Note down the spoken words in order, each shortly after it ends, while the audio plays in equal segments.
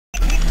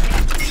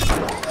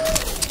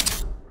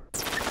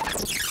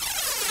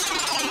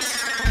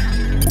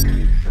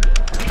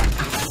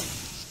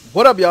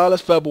What up, y'all?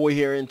 It's Fattboi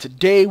here, and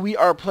today we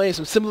are playing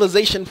some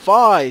Civilization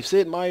 5.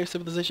 Sid Meier,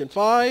 Civilization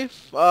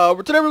 5.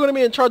 Today we're going to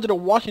be in charge of the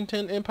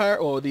Washington Empire,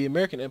 or the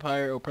American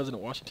Empire, or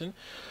President Washington.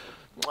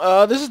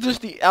 This is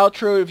just the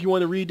outro. If you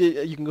want to read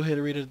it, you can go ahead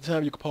and read it at the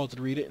time. You can pause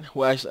to read it.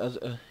 Well,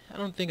 actually, I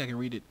don't think I can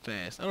read it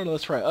fast. I don't know.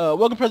 Let's try.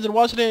 Welcome, President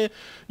Washington.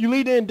 You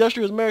lead the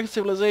industrial American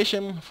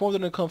civilization, formed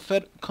in a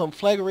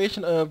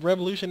conflagration of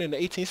revolution in the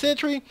 18th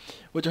century.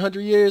 Within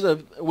 100 years,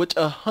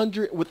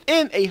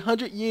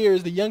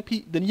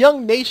 the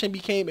young nation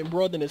became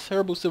embroiled in a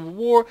terrible civil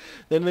war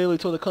that nearly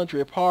tore the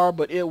country apart.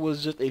 But it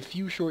was just a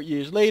few short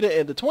years later,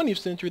 in the 20th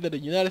century, that the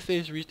United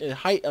States reached the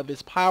height of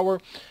its power,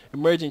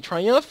 emerging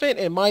triumphant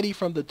and mighty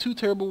from the two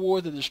terrible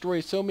wars that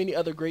destroyed so many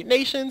other great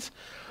nations.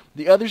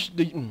 The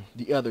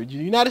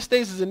United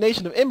States is a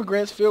nation of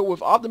immigrants filled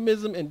with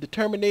optimism and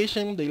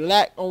determination. They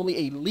lack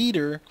only a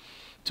leader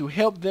to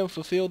help them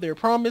fulfill their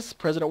promise.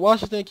 President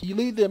Washington, can you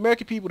lead the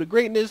American people to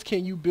greatness?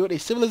 Can you build a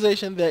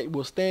civilization that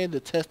will stand the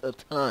test of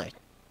time?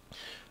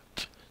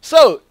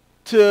 So,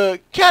 to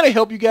kind of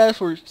help you guys,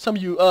 for some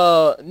of you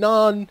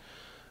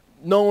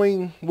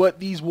knowing what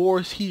these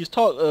wars he is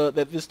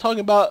talking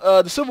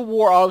about, the Civil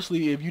War,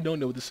 obviously, if you don't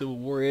know what the Civil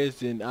War is,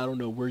 then I don't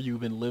know where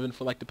you've been living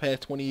for like the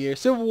past 20 years.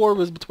 Civil War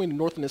was between the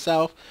North and the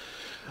South.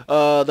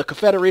 The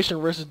Confederation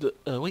versus the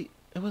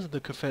it wasn't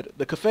the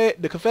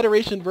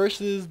Confederation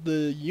versus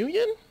the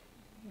Union.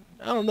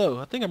 I don't know.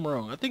 I think I'm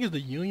wrong. I think it's the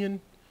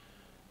Union.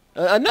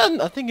 I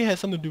think it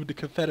has something to do with the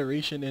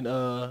Confederation and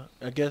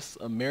I guess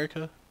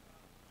America.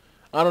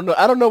 I don't know.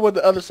 I don't know what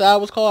the other side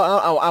was called.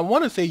 I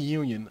want to say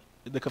Union.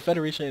 The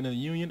Confederation and the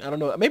Union. I don't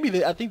know.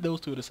 Maybe I think those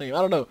two are the same.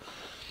 I don't know.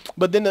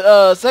 But then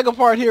the second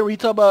part here, we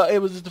talk about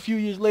it was just a few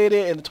years later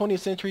in the 20th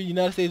century, the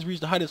United States reached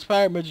the height of its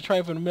power, emerging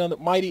triumphant and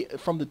mighty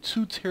from the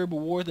two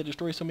terrible wars that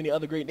destroyed so many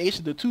other great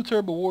nations. The two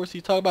terrible wars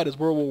he talked about is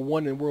World War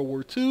I and World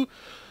War II.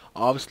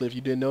 Obviously, if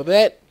you didn't know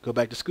that, go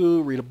back to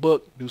school, read a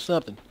book, do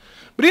something.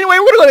 But anyway,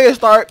 we're going to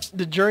start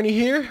the journey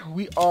here.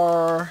 We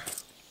are...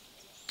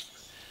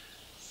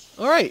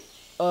 Alright.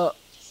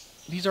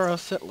 These are our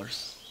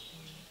settlers.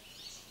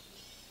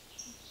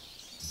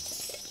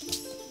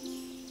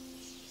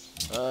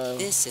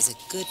 This is a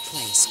good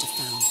place to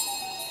found.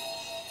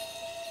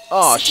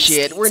 Oh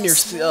shit, we're near.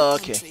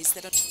 Okay.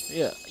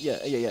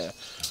 Yeah.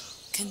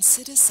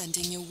 Consider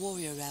sending your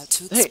warrior out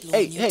to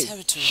explore new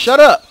territory. Shut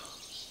up.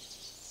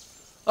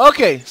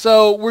 Okay,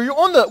 so we're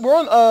on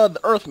the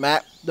Earth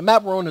map. The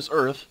map we're on is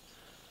Earth,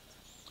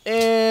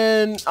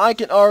 and I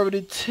can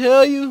already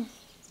tell you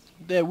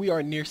that we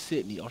are near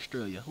Sydney,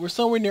 Australia. We're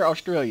somewhere near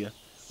Australia.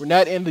 We're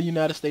not in the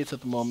United States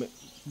at the moment,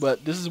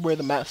 but this is where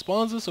the map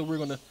spawns us, so we're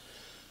gonna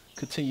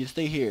continue to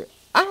stay here.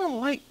 I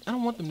don't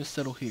want them to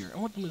settle here. I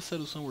want them to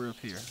settle somewhere up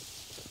here.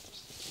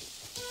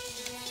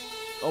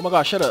 Oh my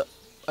gosh, shut up.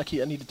 I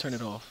need to turn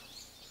it off.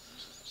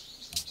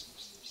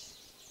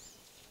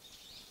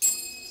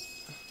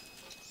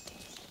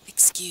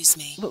 Excuse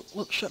me.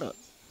 Look, shut up.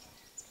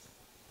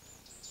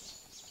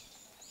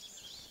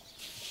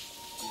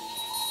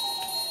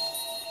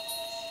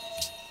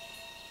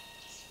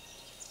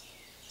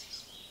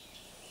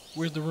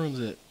 Where's the rooms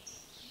at?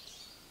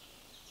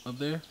 Up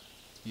there?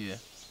 Yeah.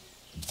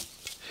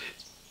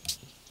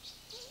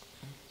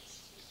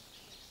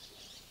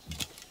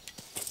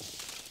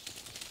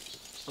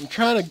 I'm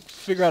trying to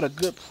figure out a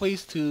good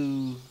place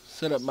to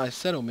set up my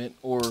settlement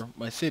or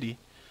my city.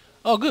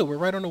 Oh good, we're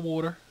right on the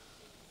water.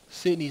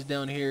 Sydney's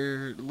down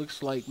here. It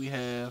looks like we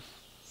have...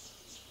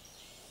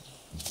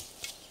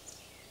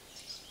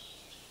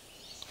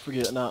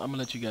 Forget, nah, I'm gonna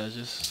let you guys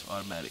just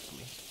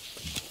automatically.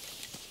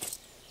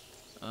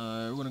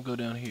 We're gonna go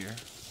down here.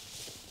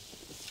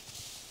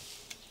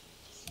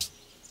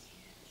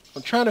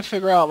 I'm trying to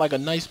figure out like a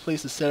nice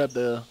place to set up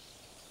the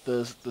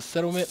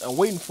settlement. I'm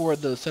waiting for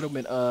the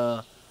settlement,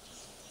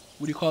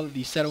 what do you call it?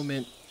 The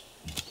settlement,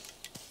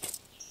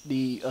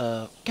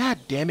 god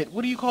damn it,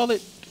 what do you call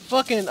it?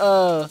 Fucking,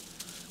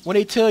 when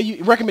they tell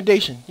you,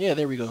 recommendation. Yeah,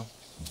 there we go.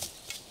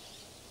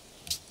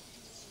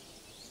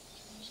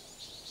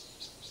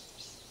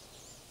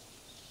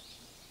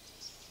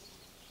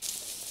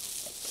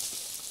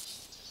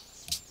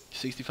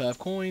 $65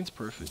 coins,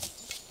 perfect.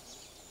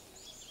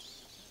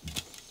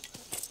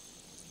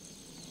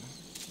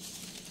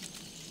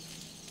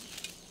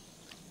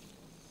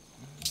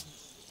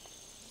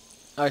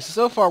 Alright,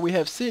 so far we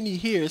have Sydney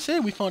here. It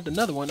said we found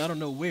another one. I don't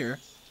know where.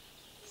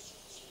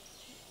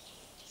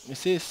 It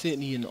says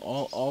Sydney in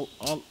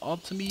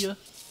Altamia.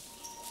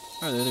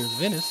 Alright, there's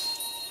Venice.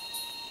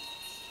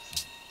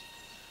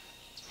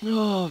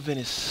 Oh,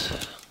 Venice.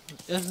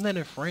 Isn't that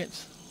in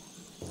France?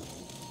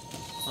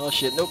 Oh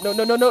shit. Nope.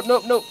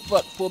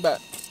 Fuck. Pull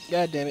back.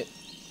 God damn it.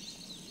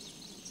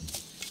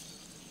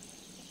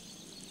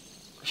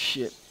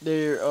 Shit.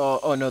 They're,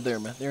 oh no, they're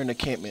in an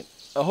encampment.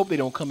 I hope they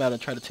don't come out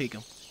and try to take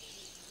them.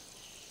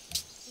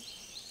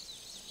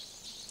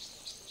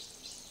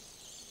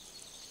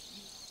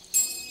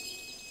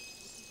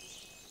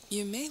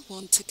 You may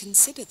want to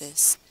consider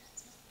this.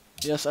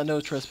 Yes, I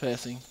know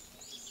trespassing.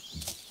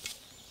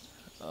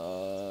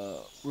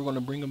 We're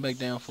gonna bring them back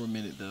down for a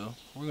minute though.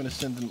 We're gonna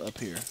send them up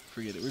here.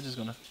 Forget it. We're just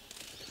gonna.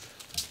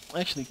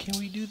 Actually, can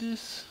we do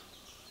this?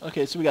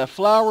 Okay, so we got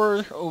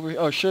flour over.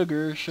 Oh,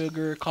 sugar,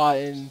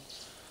 cotton,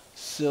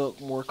 silk,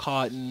 more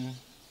cotton,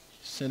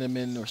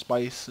 cinnamon or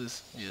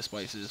spices. Yeah,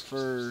 spices,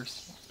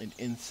 furs, and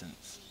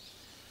incense.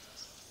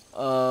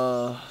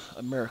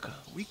 America.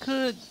 We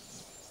could.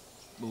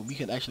 Well, we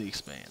can actually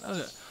expand.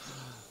 Okay.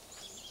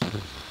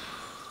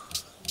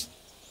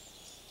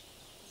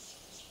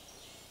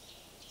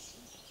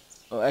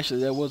 Oh,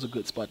 actually, that was a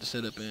good spot to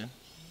set up in.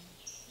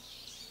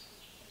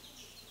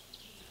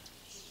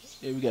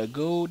 Yeah, we got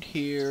gold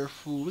here,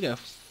 food. We got.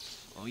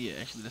 Oh yeah,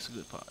 actually, that's a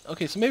good pot.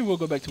 Okay, so maybe we'll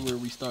go back to where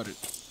we started.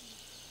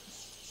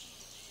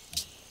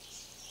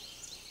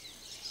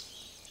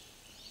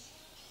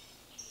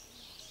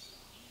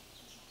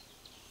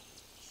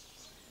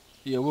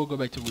 Yeah, we'll go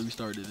back to where we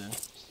started then.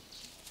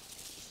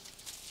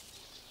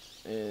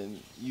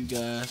 And you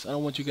guys, I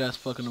don't want you guys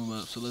fucking them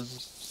up. So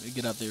let's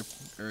get out their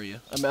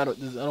area. I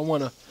don't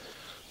want to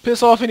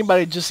piss off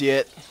anybody just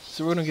yet.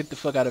 So we're gonna get the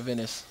fuck out of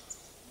Venice.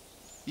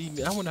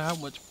 I wonder how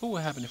much. What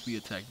would happen if we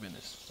attack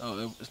Venice?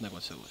 Oh, it's not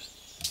gonna show us.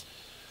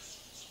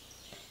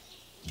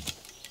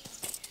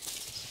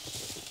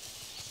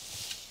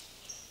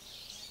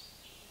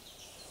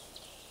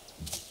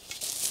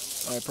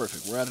 All right,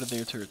 perfect. We're out of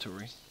their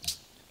territory.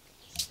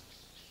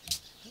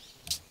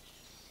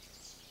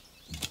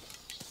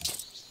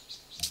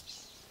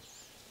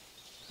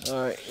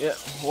 All right, yeah,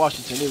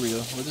 Washington. There we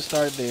go. We'll just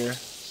start there.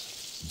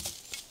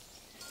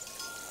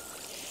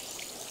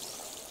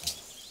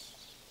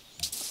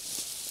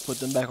 Put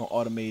them back on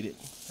automated.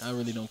 I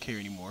really don't care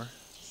anymore.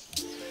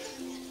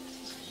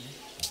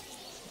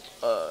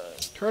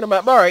 Turn them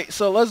out. All right,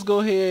 so let's go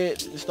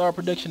ahead and start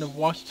production of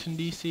Washington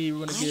D.C.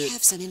 We're gonna get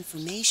have some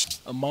information.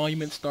 a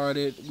monument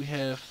started. We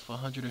have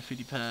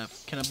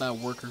 155. Can I buy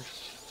workers?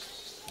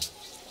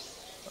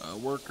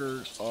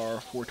 Workers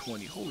are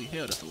 420. Holy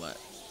hell, that's a lot.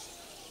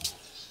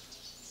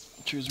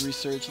 Choose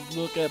research. Let's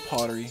look at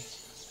pottery.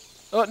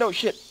 Oh no,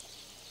 shit.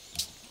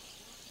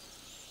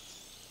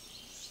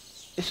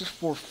 It's just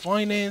for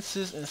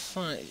finances and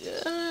science.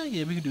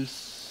 Yeah, we can do.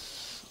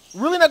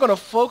 Really not gonna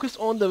focus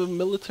on the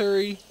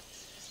military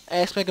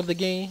aspect of the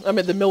game. I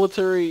mean, the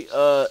military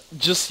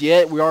just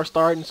yet. We are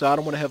starting, so I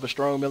don't want to have a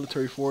strong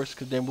military force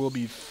because then we'll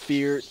be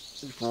feared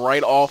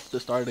right off the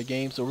start of the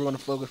game. So we're gonna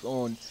focus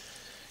on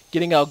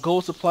getting our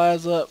gold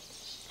supplies up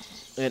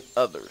and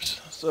others.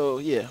 So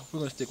yeah, we're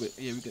gonna stick with.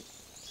 Yeah, we can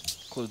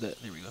close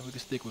that. There we go. We can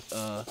stick with.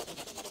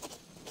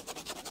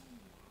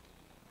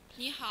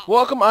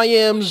 Welcome, I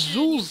am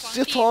Zhu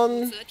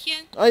Ziton.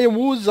 I am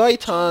Wu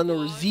Zaitan,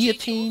 or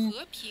Ziatin,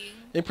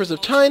 Empress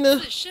of China.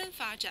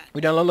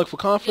 We don't look for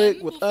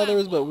conflict with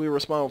others, but we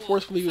respond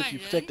forcefully if you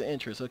protect the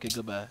interests. Okay,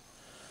 goodbye.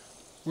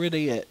 Where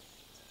they at?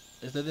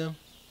 Is that them?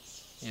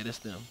 Yeah, that's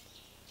them.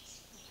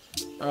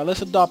 Alright,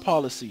 let's adopt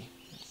policy.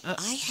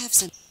 I have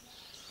some.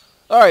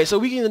 Alright, so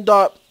we can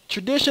adopt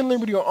tradition,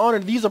 liberty, or honor.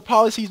 These are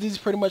policies. These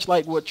are pretty much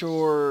like what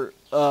your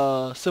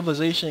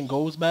civilization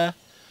goes by.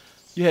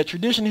 You had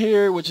tradition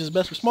here, which is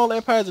best for small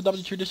empires.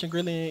 Adopting tradition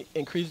greatly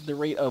increases the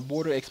rate of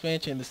border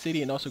expansion in the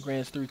city and also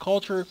grants 3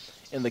 culture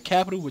in the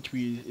capital, which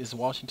is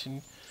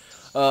Washington.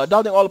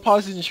 Adopting all the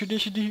policies in the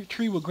tradition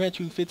tree will grant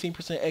you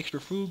 15% extra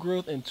food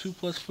growth and 2+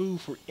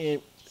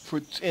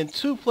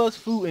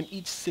 food in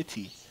each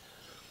city.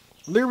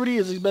 Liberty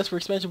is best for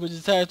expansion, which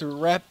is tied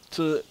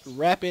to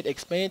rapid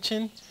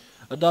expansion.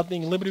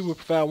 Adopting liberty will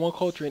provide 1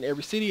 culture in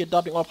every city.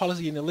 Adopting all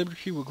policy in the liberty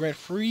tree will grant a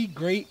free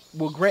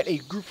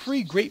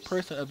great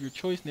person of your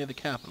choice near the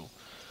capital.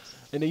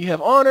 And then you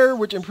have honor,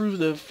 which improves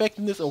the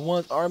effectiveness of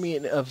one's army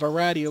in a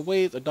variety of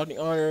ways. Adopting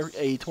honor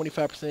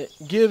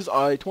gives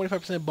a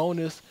 25%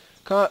 bonus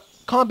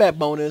combat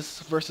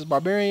bonus versus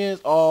barbarians.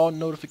 All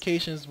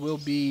notifications will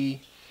be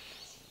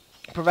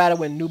provided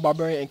when new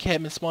barbarian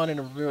encampments spawn in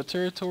the revealed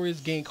territories.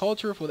 Gain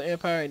culture for the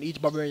empire and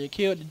each barbarian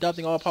killed.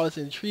 Adopting all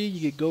policy in the tree, you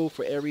get gold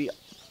for every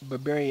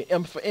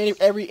barbarian, for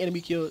every enemy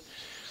killed,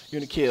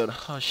 you're killed.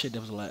 Oh shit, that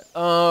was a lot.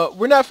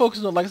 We're not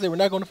focusing on, like I said, we're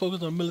not going to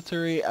focus on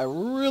military.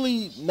 I'm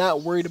really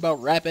not worried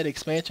about rapid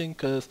expansion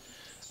because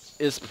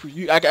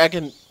I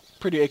can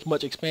pretty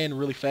much expand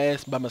really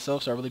fast by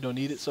myself, so I really don't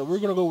need it. So we're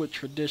gonna go with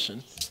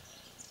tradition.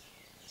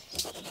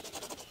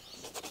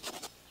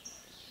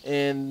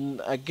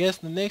 And I guess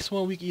the next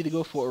one we can either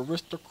go for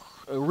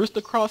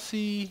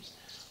aristocracy,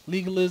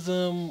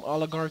 legalism,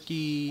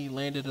 oligarchy,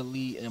 landed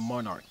elite, and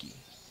monarchy.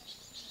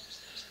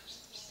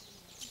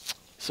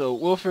 So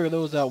we'll figure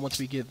those out once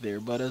we get there.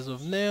 But as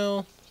of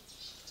now,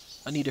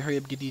 I need to hurry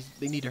up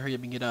they need to hurry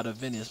up and get out of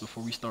Venice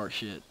before we start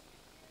shit.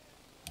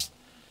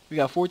 We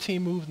got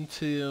 14 moves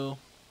until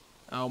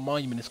our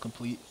monument is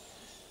complete.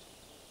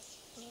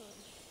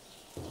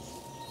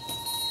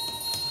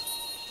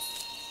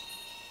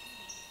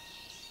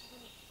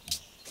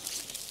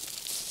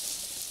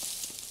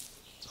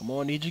 Come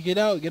on, need you get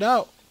out, get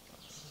out.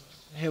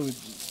 There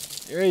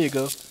you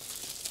go.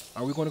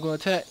 Are we going to go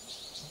attack?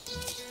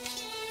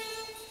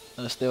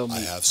 I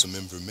have some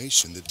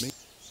information that may.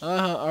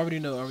 I already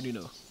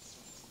know.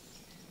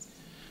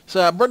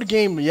 So I brought the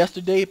game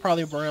yesterday,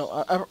 probably around.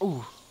 I don't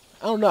know.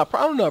 I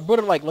don't know. I brought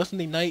it like less than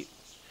a night,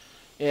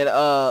 and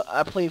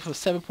I played for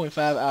 7.5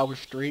 hours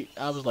straight.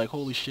 I was like,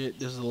 holy shit,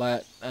 this is a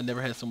lot. I never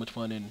had so much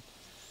fun in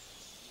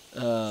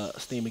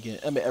Steam again.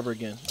 I mean, ever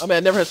again. I mean, I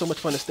never had so much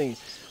fun in Steam.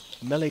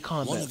 Melee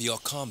combat. One of your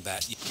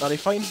combat. Are they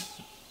fighting?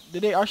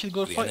 Did they actually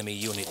go to The fight? enemy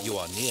unit you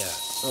are near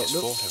is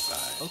nope.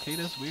 fortified. Okay,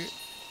 that's weird.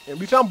 And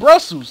we found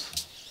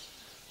Brussels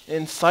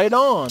and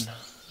Sidon.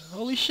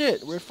 Holy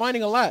shit, we're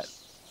finding a lot.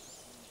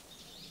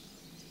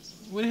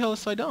 Where the hell is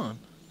Sidon?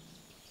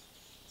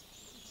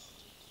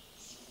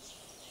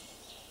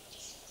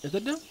 Is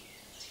that them?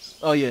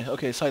 Oh yeah,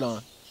 okay,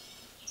 Sidon.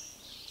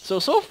 So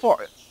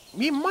far,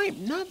 we might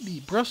not be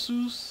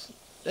Brussels.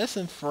 That's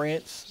in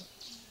France.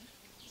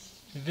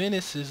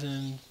 Venice is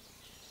in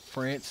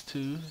France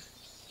too.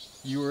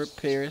 Europe,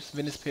 Paris,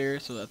 Venice,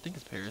 Paris. So I think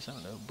it's Paris. I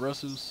don't know.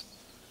 Brussels,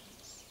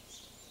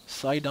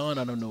 Sidon.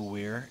 I don't know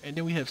where. And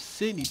then we have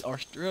Sydney,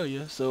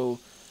 Australia. So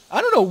I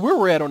don't know where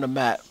we're at on the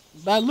map.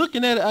 By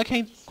looking at it, I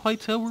can't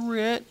quite tell where we're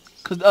at.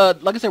 Cause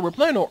like I said, we're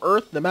playing on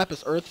Earth. The map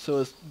is Earth, so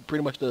it's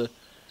pretty much the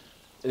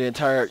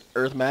entire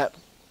Earth map.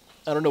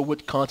 I don't know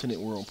what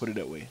continent we're on. Put it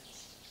that way.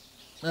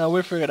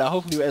 We'll figure it out.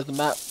 Hopefully, as the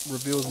map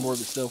reveals more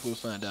of itself, we'll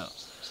find out.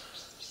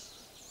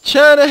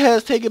 China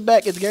has taken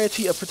back its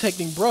guarantee of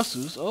protecting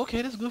Brussels.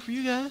 Okay, that's good for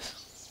you guys.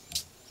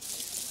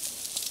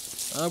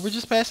 We're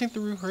just passing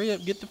through. Hurry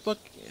up, get the fuck.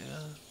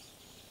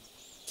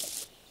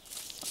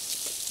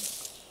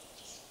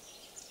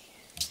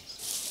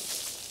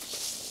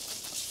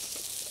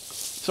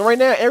 So right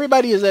now,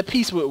 everybody is at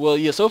peace with. Well,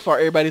 yeah, so far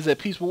everybody's at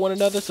peace with one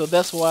another. So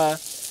that's why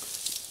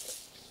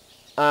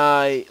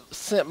I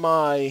sent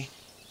my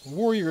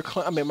warrior.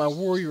 My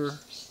warrior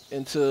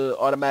into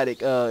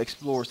automatic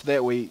explore, so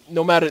that way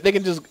no matter, they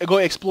can just go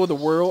explore the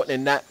world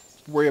and not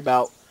worry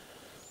about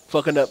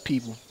fucking up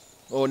people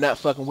or not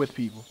fucking with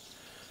people.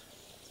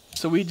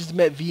 So we just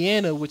met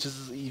Vienna, which is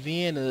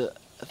Vienna,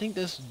 I think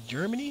that's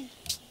Germany.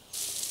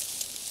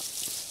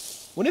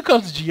 When it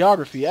comes to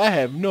geography, I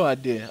have no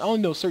idea. I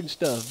only know certain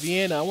stuff.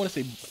 Vienna, I want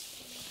to say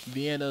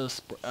Vienna,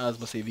 I was going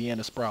to say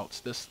Vienna Sprouts.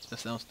 That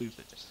sounds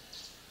stupid.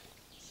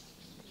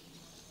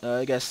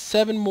 I got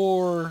 7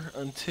 more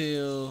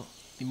until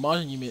the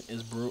monument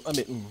is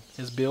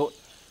built.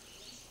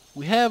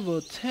 We have a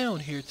town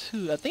here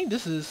too. I think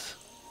this is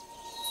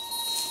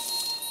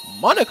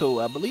Monaco,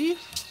 I believe.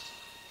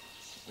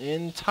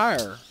 In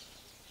Tyre.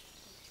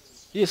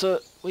 Yeah,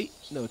 so wait,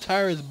 no,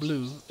 Tyre is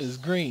blue, is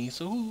green.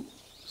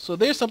 So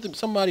there's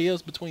somebody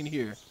else between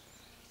here.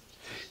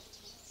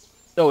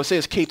 Oh, it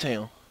says Cape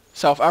Town.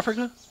 South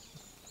Africa?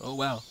 Oh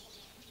wow.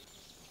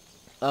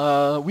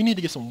 We need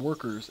to get some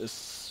workers as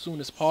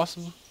soon as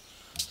possible.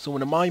 So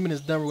when the monument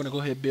is done, we're going to go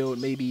ahead and build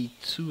maybe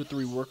 2 or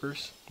 3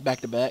 workers back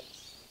to back.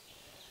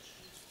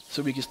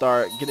 So we can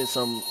start getting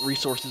some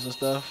resources and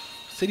stuff.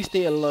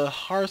 City-state of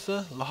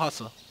Lhasa.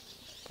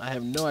 I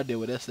have no idea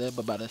what that's at,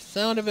 but by the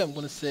sound of it, I'm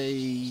going to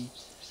say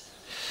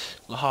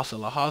Lhasa.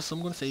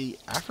 I'm going to say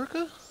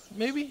Africa,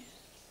 maybe?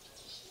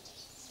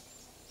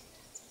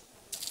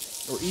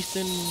 Or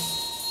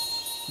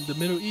the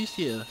Middle East,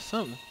 yeah,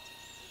 something.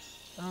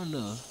 I don't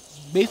know.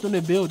 Based on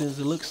the buildings,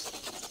 it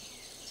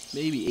looks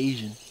maybe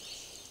Asian.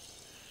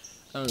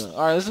 I don't know.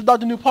 Alright, let's adopt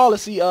the new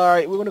policy.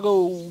 Alright, we're going to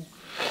go...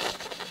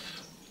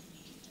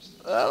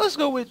 let's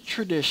go with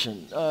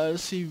tradition.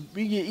 Let's see.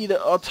 We get either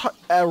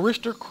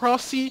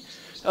aristocracy,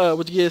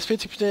 which gives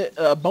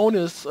 50%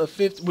 bonus of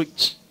 50,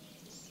 which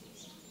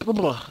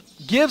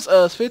gives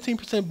us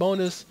 15%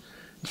 bonus,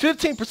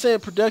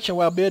 15% production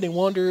while building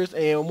wonders,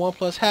 and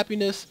 1+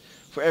 happiness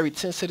for every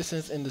 10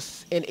 citizens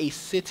in a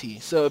city.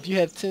 So if you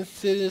have 10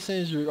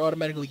 citizens, you're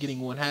automatically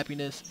getting 1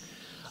 happiness.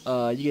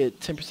 You get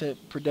 10%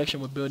 production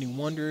with building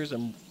wonders.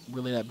 I'm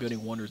really not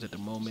building wonders at the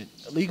moment.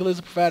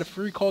 Legalism provided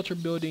free culture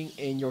building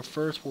in your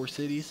first 4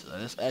 cities.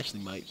 This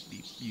actually might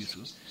be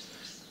useful.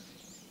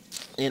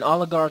 In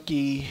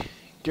oligarchy,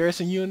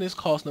 garrison units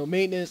cost no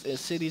maintenance, and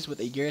cities with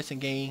a garrison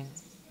gain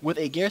of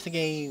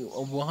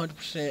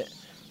 100%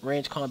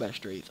 range combat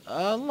straight.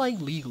 I like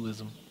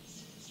legalism,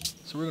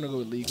 so we're gonna go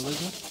with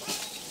legalism.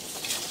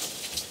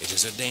 It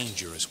is a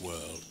dangerous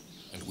world,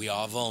 and we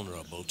are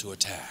vulnerable to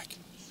attack.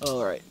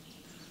 All right.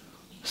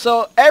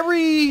 So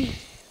every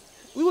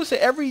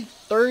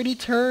 30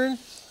 turns,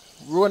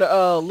 we're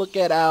gonna look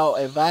at our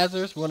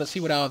advisors. We're gonna see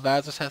what our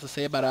advisors have to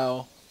say about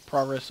our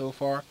progress so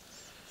far.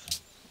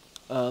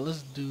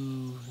 Let's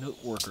do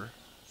note worker.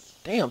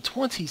 Damn,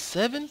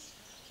 27?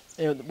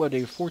 And what are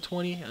they,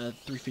 420?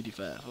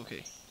 355.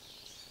 Okay.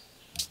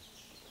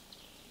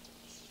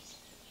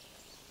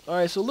 All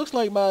right. So it looks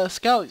like my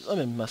Shall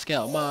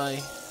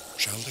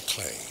the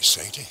clay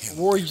say to him?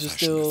 Warriors are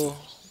still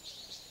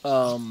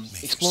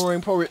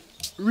exploring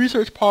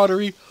research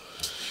pottery.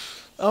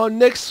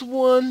 Next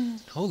one.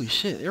 Holy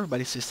shit,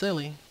 everybody says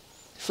selling.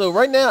 So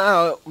right now,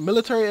 our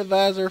military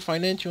advisor,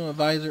 financial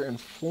advisor,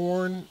 and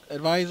foreign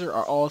advisor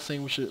are all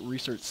saying we should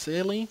research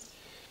sailing.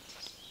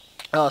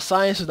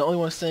 Science is the only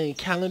one saying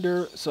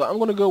calendar. So I'm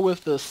going to go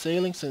with the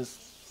sailing since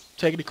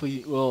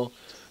technically, well,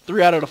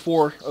 3 out of the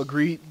 4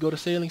 agreed go to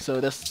sailing, so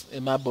that's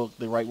in my book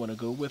the right one to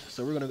go with.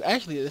 So we're gonna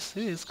actually this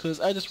is because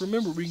I just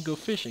remembered we can go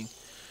fishing.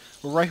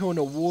 We're right here in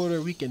the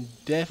water. We can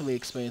definitely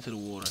expand to the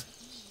water,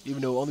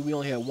 even though we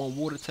only have 1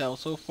 water tower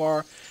so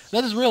far. And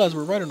I just realized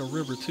we're right on the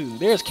river too.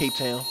 There's Cape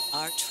Town.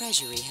 Our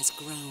treasury has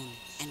grown,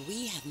 and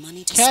we have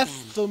money to spend.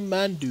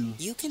 Kathmandu.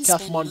 You can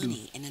spend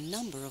money in a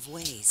number of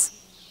ways.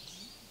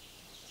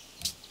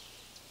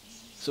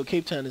 So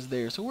Cape Town is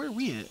there. So where are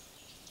we at?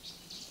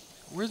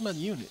 Where's my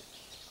unit?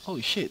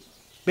 Holy shit.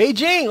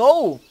 Beijing!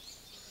 Oh!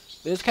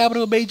 There's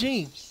capital of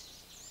Beijing.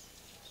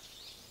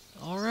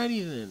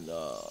 Alrighty then.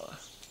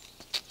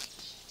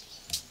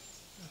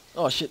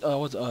 Oh shit.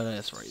 Oh,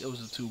 that's right. Those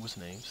are the 2, what's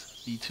the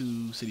names? The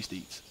 2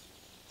 city-states.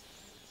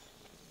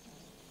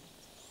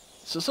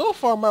 So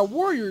far my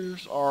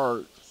warriors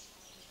are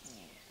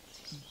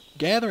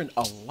gathering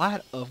a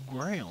lot of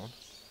ground.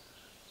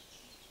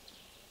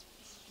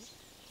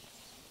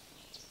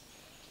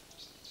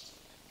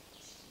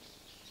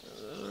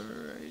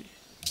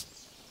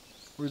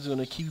 We're just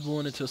gonna keep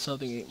going until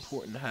something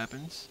important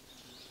happens.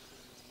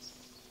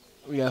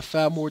 We got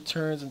 5 more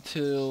turns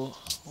until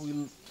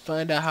we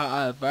find out how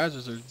our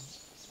advisors are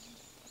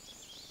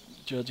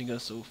judging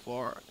us so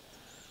far.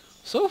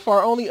 So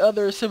far, only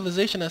other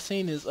civilization I've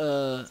seen is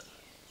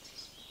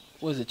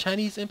what is it,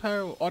 Chinese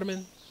Empire or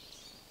Ottoman?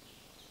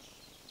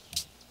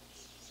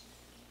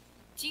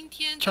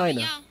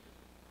 China.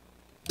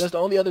 That's the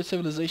only other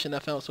civilization I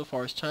found so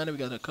far is China. We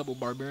got a couple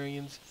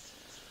barbarians.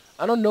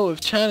 I don't know if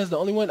China's the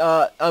only one.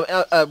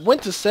 I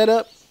went to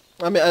setup.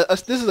 I mean,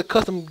 this is a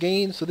custom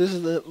game, so this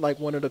is like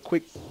one of the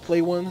quick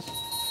play ones.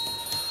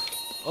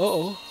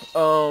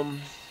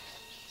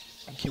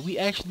 Can we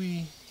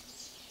actually?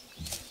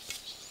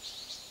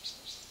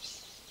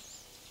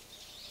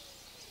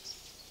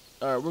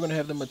 All right, we're gonna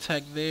have them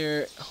attack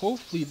there.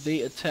 Hopefully,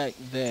 they attack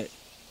that.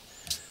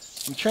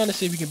 I'm trying to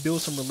see if we can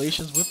build some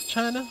relations with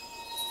China.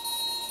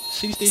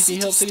 City-states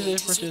need help.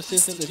 City-states for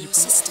assistance. If you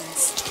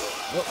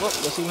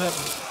let's see what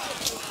happens.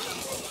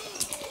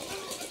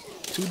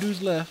 2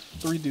 dudes left,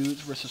 3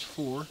 dudes versus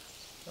 4.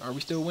 Are we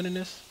still winning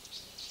this?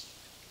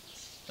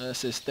 It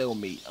says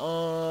stalemate.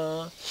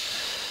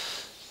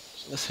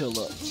 Let's heal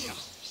up.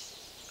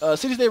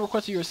 City-state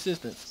requested your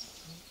assistance.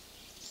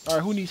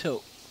 Alright, who needs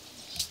help?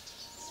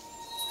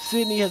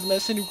 Sydney has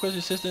met. Sydney requested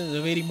assistance in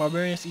evading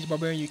barbarians. Each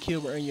barbarian you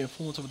kill will earn your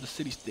influence over the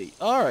city-state.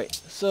 Alright,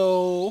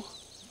 so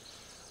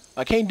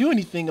I can't do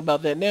anything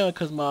about that now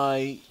because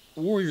my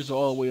warriors are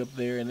all the way up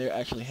there and they're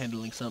actually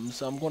handling something.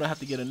 So I'm going to have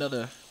to get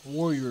another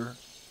warrior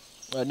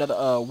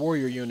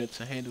unit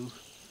to handle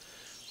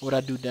what I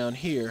do down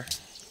here.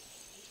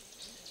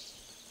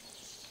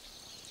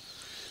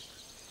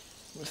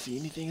 Let's see,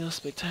 anything else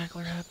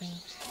spectacular happening?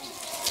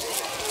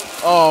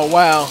 Oh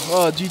wow!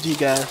 Oh GG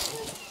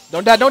guys!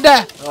 Don't die! Don't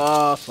die!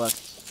 Oh fuck!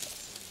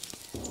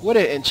 What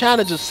it? And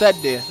China just sat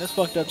there. That's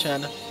fucked up,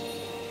 China.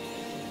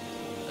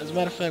 As a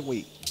matter of fact,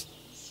 wait.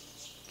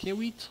 Can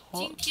we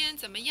talk?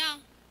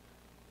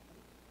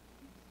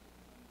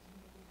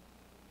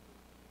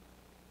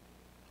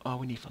 Oh,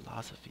 we need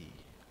philosophy.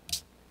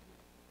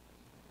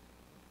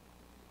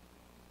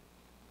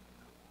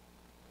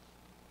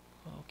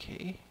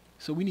 Okay,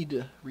 so we need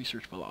to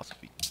research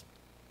philosophy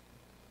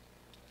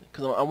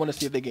because I want to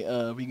see if they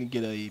can we can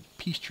get a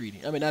peace treaty.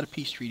 I mean, not a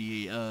peace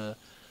treaty.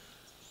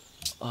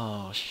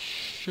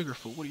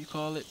 Sugarful. What do you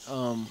call it?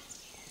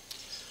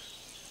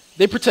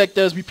 They protect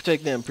us, we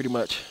protect them, pretty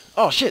much.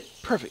 Oh shit!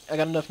 Perfect. I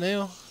got enough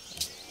now.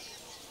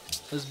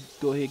 Let's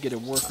go ahead and get a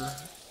worker,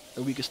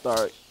 and we can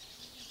start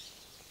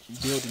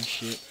building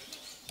shit.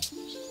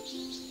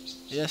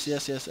 Yes.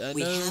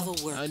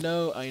 I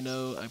know.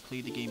 I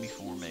played the game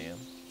before, ma'am.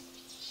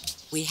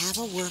 We have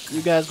a worker.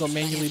 You guys gonna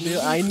manually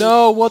build? I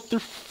know. What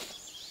the?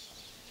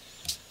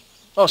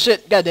 Oh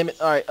shit! God damn it!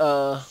 All right.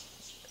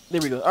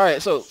 There we go. All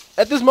right. So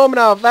at this moment,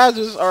 our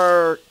advisors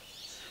are.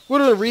 We're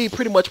gonna read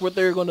pretty much what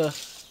they're gonna.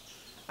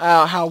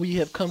 How we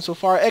have come so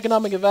far.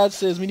 Economic advisor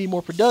says we need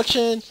more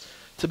production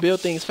to build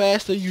things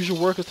faster. Use your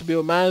workers to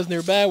build mines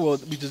nearby. Well,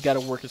 we just got to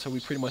work it, so we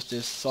pretty much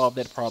just solved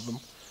that problem.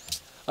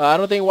 I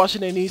don't think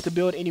Washington needs to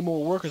build any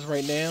more workers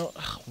right now.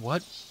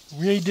 What?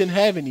 We really didn't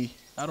have any.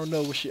 I don't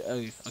know what shit.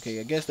 Okay,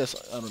 I guess that's.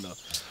 I don't know.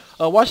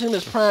 Washington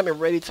is prime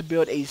and ready to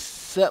build a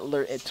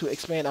settler and to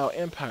expand our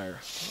empire.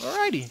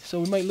 Alrighty,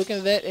 so we might look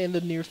at that in the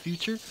near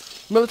future.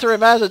 Military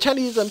advisor: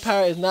 Chinese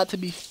empire is not to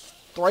be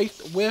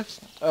thrifed with.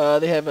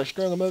 They have a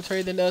stronger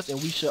military than us,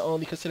 and we should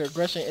only consider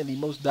aggression in the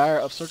most dire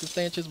of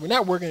circumstances. We're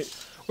not worried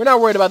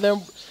about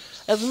them.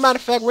 As a matter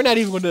of fact, we're not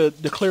even going to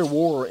declare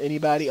war on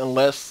anybody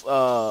unless,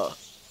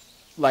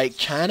 like,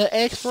 China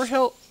asks for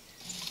help.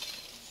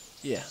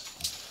 Yeah.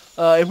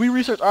 If we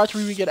research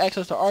archery, we get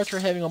access to archer,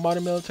 having a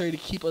modern military to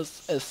keep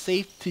us to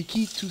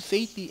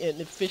safety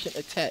and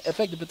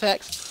effective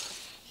attacks.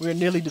 We're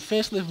nearly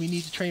defenseless. We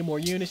need to train more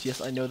units.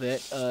 Yes, I know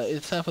that.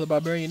 It's time for the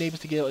barbarian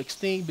neighbors to get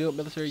extinct, build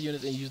military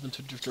units, and use them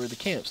to destroy the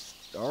camps.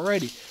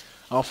 Alrighty.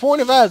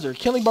 Foreign advisor.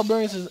 Killing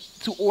barbarians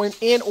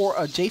in or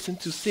adjacent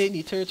to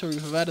Sydney territory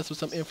will provide us with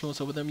some influence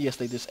over them. Yes,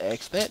 they just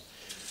asked that.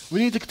 We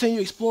need to continue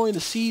exploring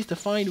the seas to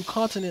find new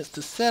continents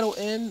to settle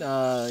in.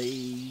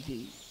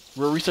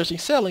 We're researching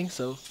selling,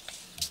 so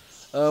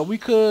we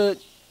could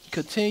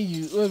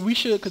continue. We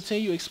should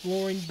continue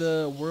exploring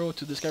the world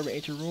to discover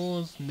ancient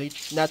ruins,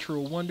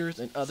 natural wonders,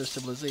 and other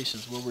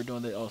civilizations. Well, we're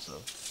doing that also.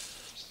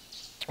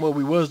 Well,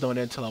 we was doing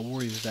that until our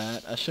warriors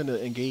died. I shouldn't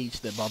have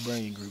engaged that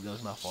barbarian group. That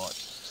was my fault.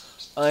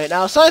 And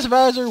our science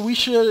advisor, we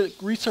should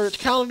research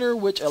calendar,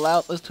 which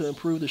allows us to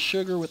improve the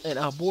sugar within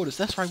our borders.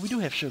 That's right, we do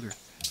have sugar.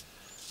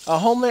 Our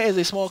homeland is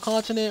a small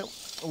continent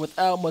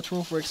without much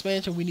room for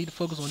expansion. We need to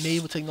focus on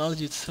naval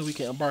technology so we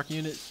can embark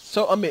units.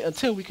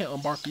 Until we can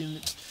embark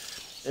units.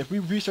 If we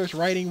research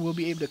writing, we'll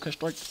be able to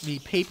construct the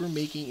paper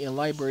making and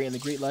library and the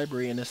great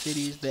library in the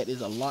cities. That is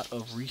a lot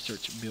of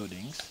research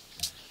buildings.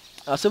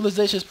 Our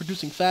civilization is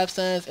producing 5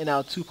 science and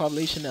our 2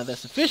 population. Now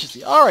that's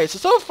efficiency. Alright,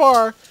 so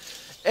far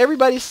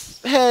everybody's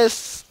saying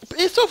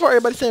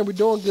we're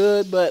doing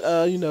good,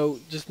 but you know,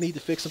 just need to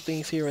fix some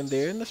things here and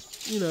there, and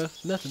that's, you know,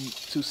 nothing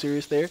too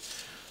serious there.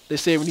 They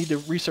say we need to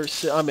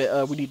research.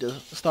 We need to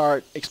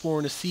start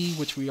exploring the sea,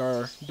 which we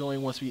are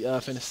doing once we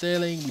finish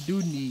sailing.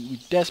 We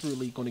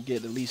desperately going to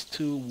get at least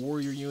 2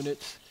 warrior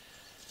units.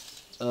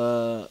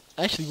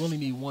 Actually, we only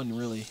need 1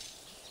 really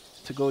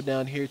to go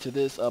down here to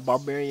this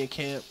barbarian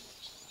camp.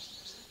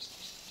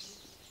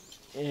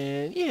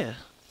 And yeah,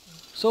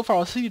 so far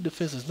our city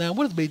defenses. Now,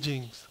 what is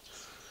Beijing's?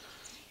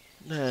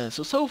 Nah,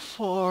 so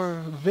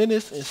far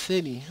Venice and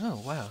Sydney.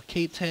 Oh wow,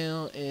 Cape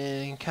Town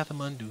and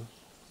Kathmandu.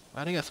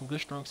 Wow, they got some good,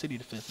 strong city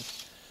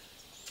defenses.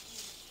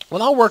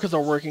 Well, our workers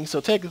are working, so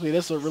technically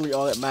that's really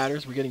all that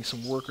matters. We're getting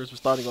some workers. We're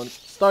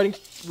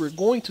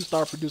going to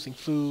start producing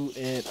food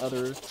and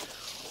other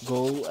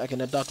gold. I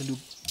can adopt a new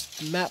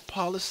map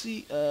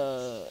policy.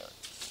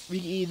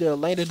 We can either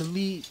land in the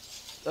lead,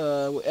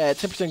 add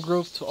 10%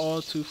 growth to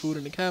all 2 food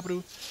in the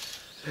capital.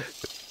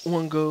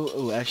 1 gold.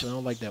 Oh, actually, I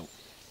don't like that.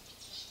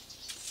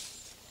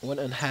 1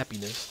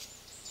 unhappiness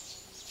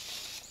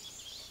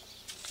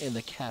in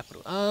the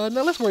capital.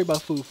 Now let's worry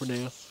about food for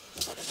now.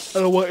 I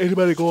don't want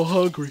anybody going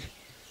hungry.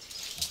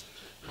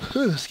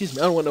 Excuse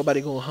me, I don't want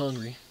nobody going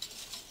hungry.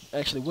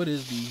 Actually, what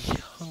is the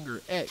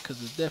hunger at?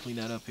 Because it's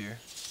definitely not up here.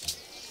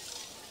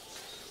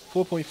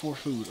 4.4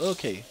 food.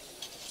 Okay.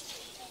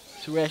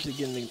 So we're actually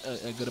getting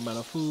a good amount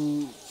of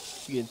food.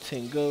 We're getting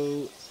 10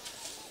 gold.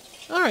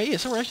 Alright, yeah,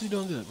 so we're actually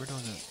doing good. We're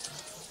doing good.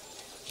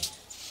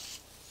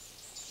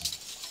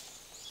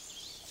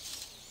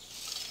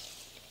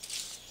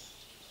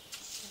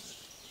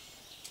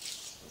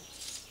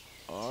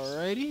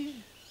 Alrighty.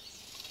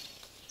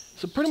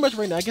 So pretty much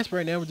right now, I guess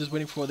right now we're just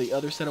waiting for the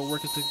other set of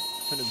workers to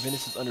finish.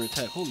 Venice is under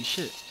attack. Holy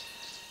shit.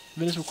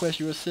 Venice requests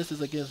your assistance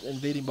against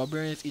invading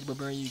barbarians. Each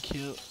barbarian you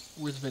kill.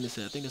 Where's Venice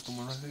at? I think that's the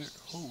one right here.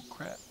 Oh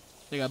crap.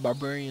 They got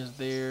barbarians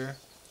there.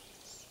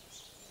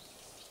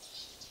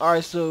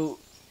 Alright, so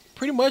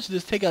pretty much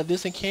just take out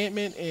this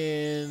encampment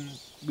and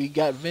we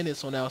got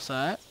Venice on our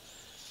side.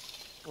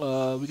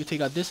 We can take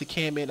out this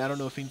encampment. I don't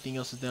know if anything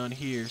else is down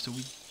here. So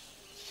we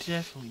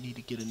definitely need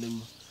to get a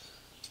new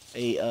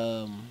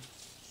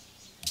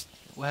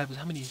what happens?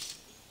 How many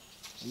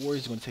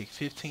warriors are going to take?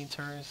 15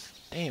 turns?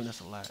 Damn, that's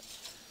a lot.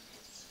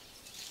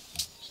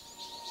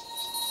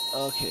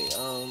 Okay,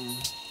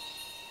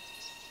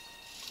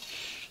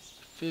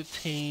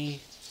 15.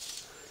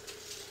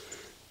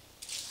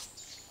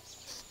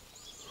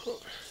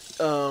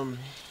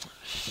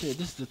 Shit,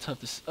 this is the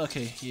toughest.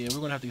 Okay, yeah, we're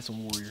going to have to get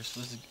some warriors.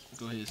 Let's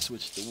go ahead and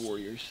switch to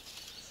warriors.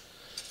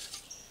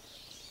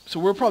 So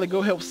we'll probably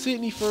go help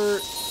Sydney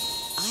first.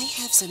 I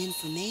have some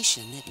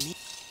information that may...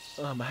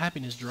 My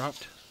happiness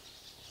dropped.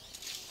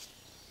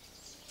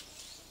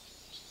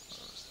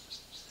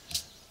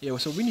 Yeah,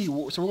 so we need.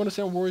 So we're gonna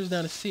send warriors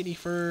down to Sydney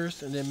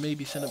first, and then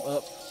maybe send them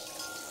up.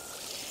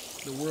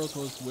 The world's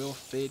most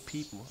well-fed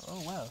people.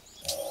 Oh wow.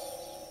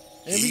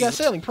 And we got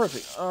sailing.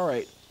 Perfect. All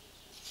right.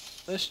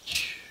 Let's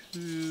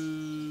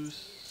choose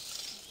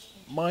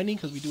mining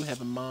because we do have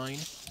a mine.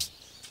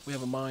 We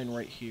have a mine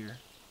right here,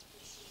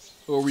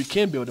 or we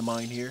can build a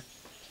mine here.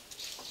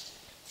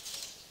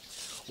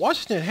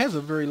 Washington has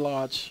a very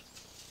large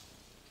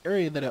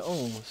area that it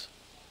owns.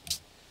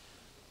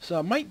 So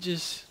I might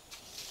just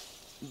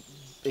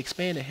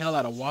expand the hell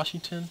out of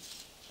Washington.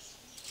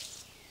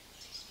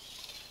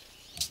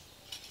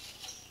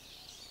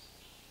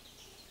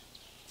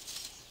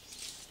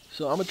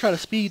 So I'm going to try to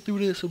speed through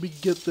this so we can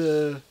get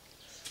the...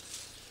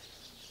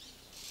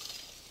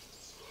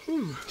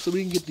 so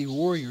we can get the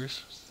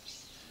warriors.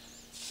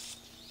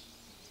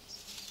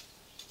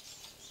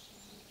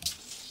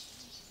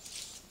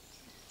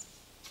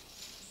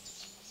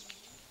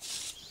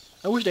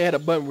 I wish they had a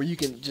button where you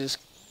can just...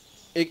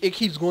 It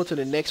keeps going to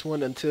the next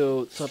one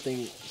until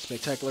something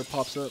spectacular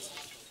pops up.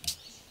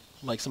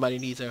 Like somebody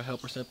needs our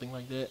help or something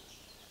like that.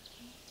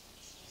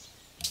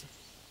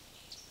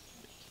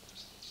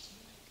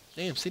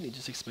 Damn, Sydney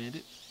just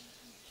expanded.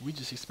 We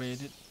just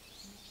expanded.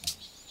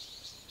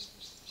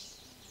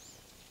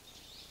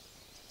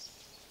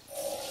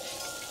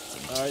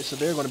 Alright, so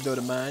they're going to build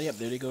a mine. Yep,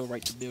 there they go,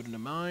 right to building a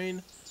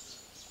mine.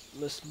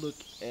 Let's look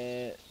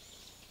at...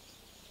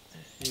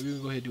 Yeah, we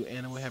can go ahead and do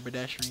animal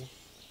haberdashery.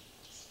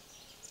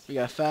 We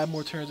got 5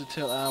 more turns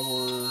until our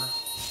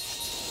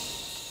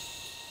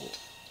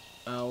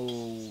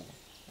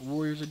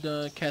warriors are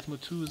done.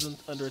 Kathma 2 is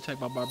under attack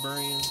by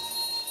barbarians.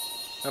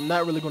 I'm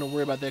not really going to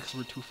worry about that because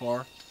we're too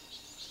far.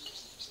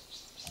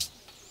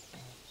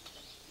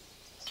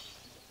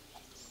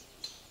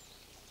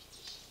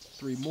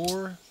 Three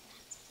more.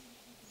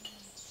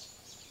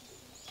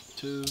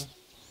 2.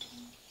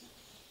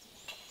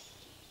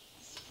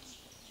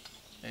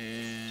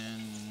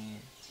 And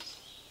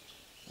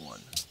 1.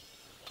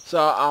 So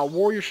our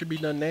warriors should be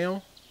done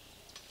now.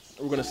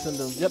 We're going to send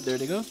them. Yep, there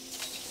they go.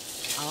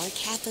 Our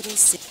capital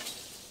city.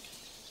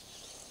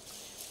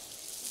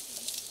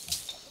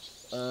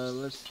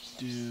 Let's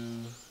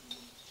do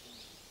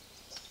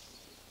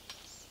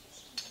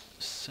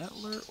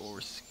settler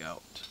or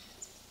scout.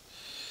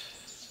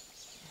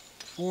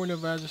 Foreign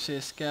advisor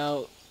says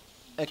scout.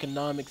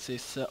 Economics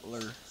says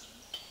settler.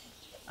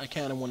 I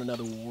kind of want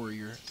another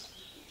warrior,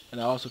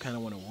 and I also kind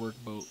of want a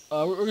workboat.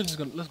 We're just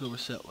gonna let's go with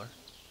settler.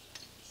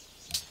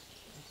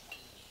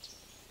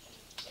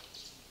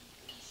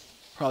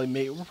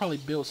 We'll probably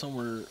build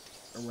somewhere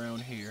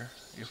around here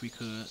if we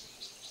could.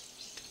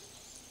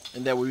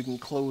 And that way we can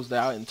close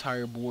our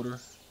entire border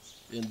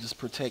and just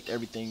protect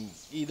everything.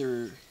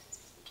 Either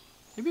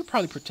maybe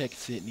probably protect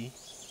Sydney.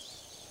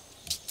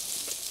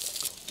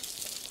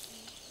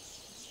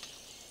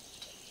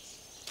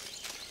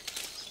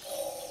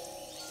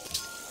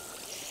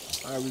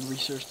 Alright, we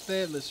researched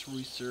that. Let's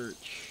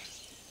research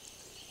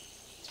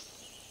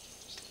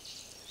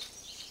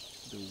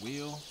the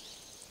wheel.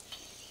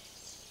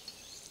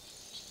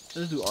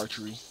 Let's do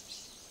archery.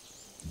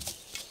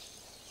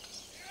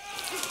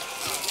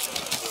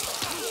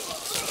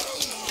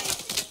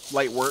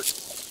 Light work.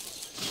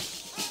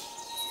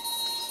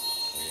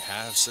 We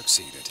have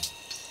succeeded.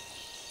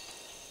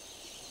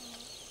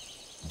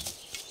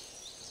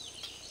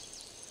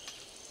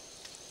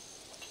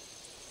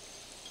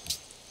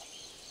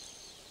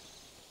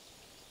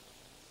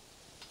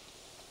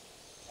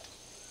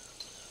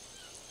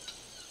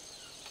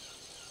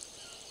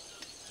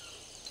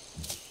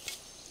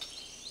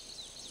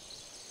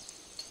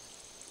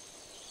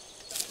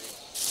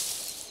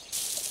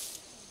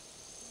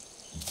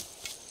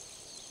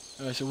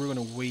 Alright, so we're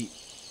gonna wait.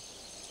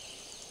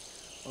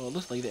 Oh, it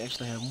looks like they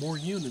actually have more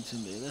units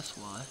in there, that's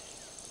why.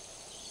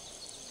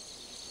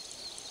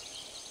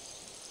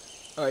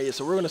 Alright, yeah,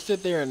 so we're gonna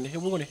sit there and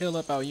we're gonna heal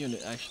up our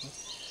unit, actually.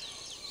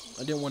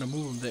 I didn't want to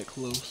move them that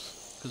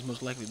close, because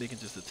most likely they can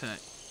just attack.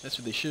 That's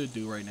what they should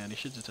do right now, they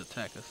should just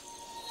attack us.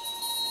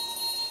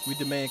 We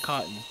demand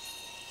cotton.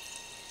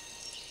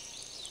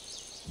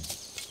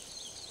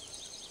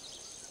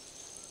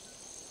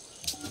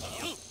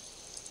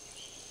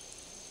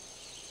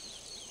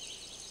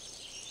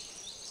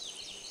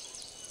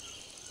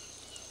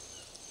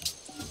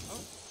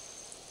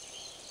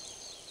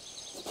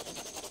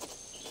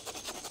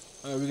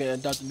 Alright, we're gonna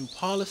adopt a new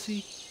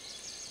policy.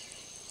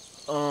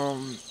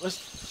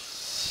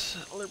 Let's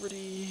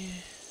liberty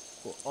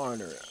or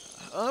honor.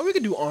 We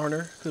could do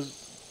honor, cause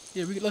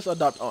yeah, let's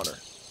adopt honor.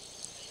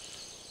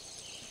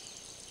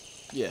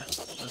 Yeah,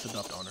 let's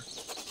adopt honor.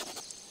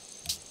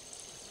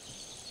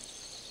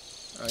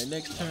 Alright,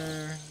 next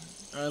turn.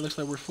 Alright, looks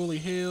like we're fully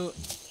healed.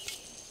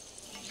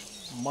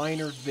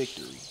 Minor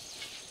victory.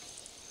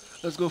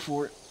 Let's go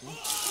for it.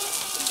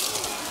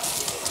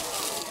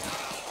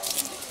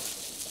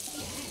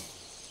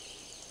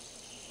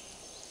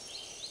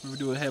 We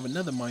do have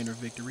another minor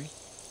victory.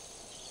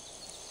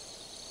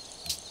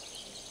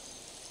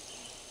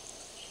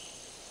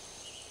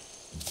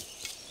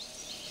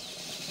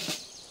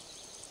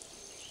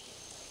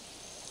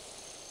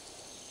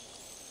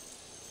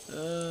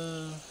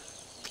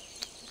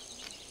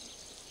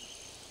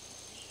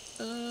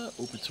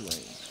 Open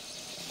terrain.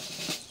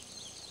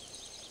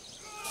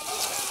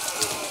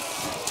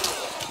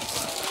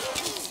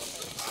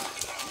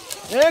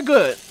 Yeah,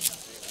 good.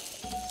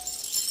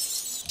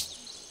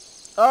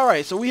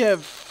 Alright, so we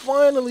have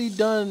finally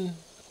done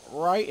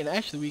right, and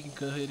actually we can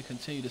go ahead and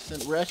continue to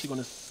send. We're actually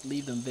going to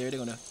leave them there.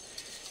 They're going to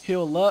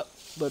heal up,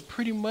 but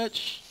pretty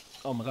much,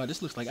 oh my god,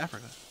 this looks like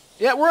Africa.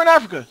 Yeah, we're in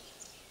Africa.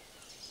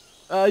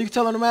 You can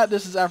tell on the map,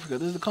 this is Africa.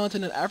 This is the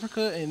continent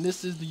Africa, and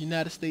this is the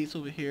United States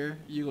over here.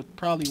 You will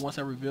probably, once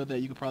I reveal that,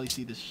 you can probably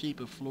see the shape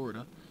of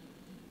Florida.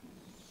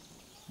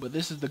 But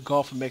this is the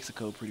Gulf of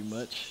Mexico, pretty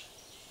much.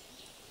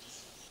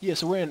 Yeah,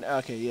 so we're in,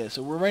 okay, yeah,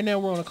 so right now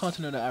we're on the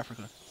continent of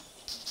Africa.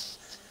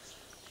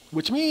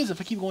 Which means if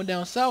I keep going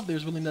down south,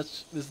 there's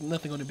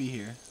nothing going to be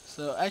here.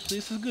 So actually,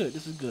 this is good.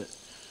 This is good.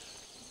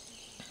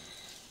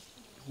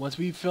 Once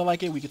we feel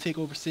like it, we can take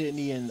over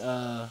Sydney and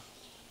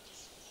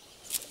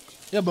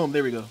yeah, boom,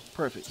 there we go.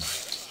 Perfect.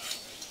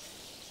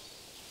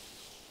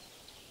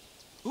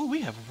 Ooh,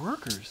 we have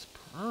workers.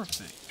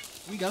 Perfect.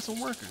 We got some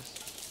workers.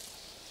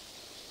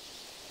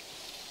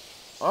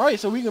 Alright,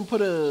 so we can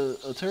put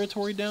a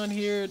territory down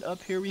here.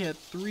 Up here we had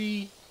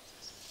 3.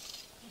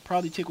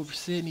 Probably take over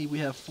Sydney, we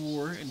have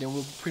 4, and then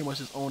we'll pretty much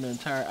just own the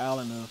entire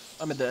island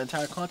of, the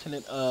entire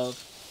continent of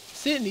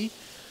Sydney.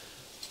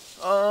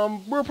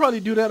 We'll probably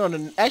do that on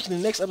the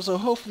next episode.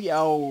 Hopefully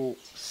our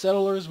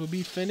settlers will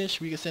be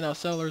finished. We can send our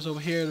settlers over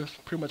here to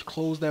pretty much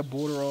close that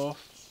border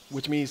off,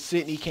 which means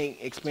Sydney can't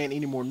expand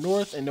any more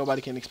north and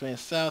nobody can expand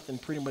south,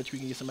 and pretty much we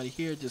can get somebody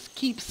here. Just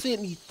keep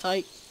Sydney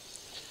tight,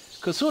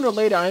 because sooner or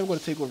later I am going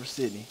to take over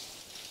Sydney,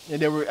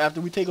 and then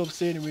after we take over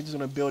Sydney, we're just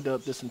going to build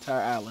up this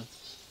entire island.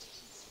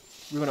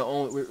 We're going to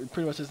own,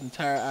 pretty much this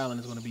entire island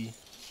is going to be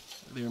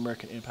the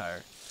American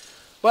Empire.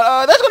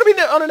 But that's going to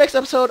be on the next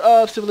episode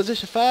of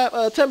Civilization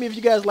 5. Tell me if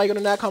you guys like it or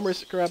not. Comment,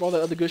 subscribe, all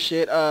that other good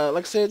shit.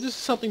 Like I said, this is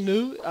something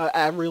new.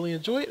 I really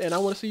enjoy it, and I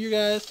want to see you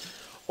guys'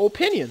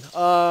 opinion.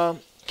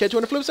 Catch you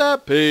on the flip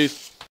side.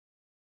 Peace.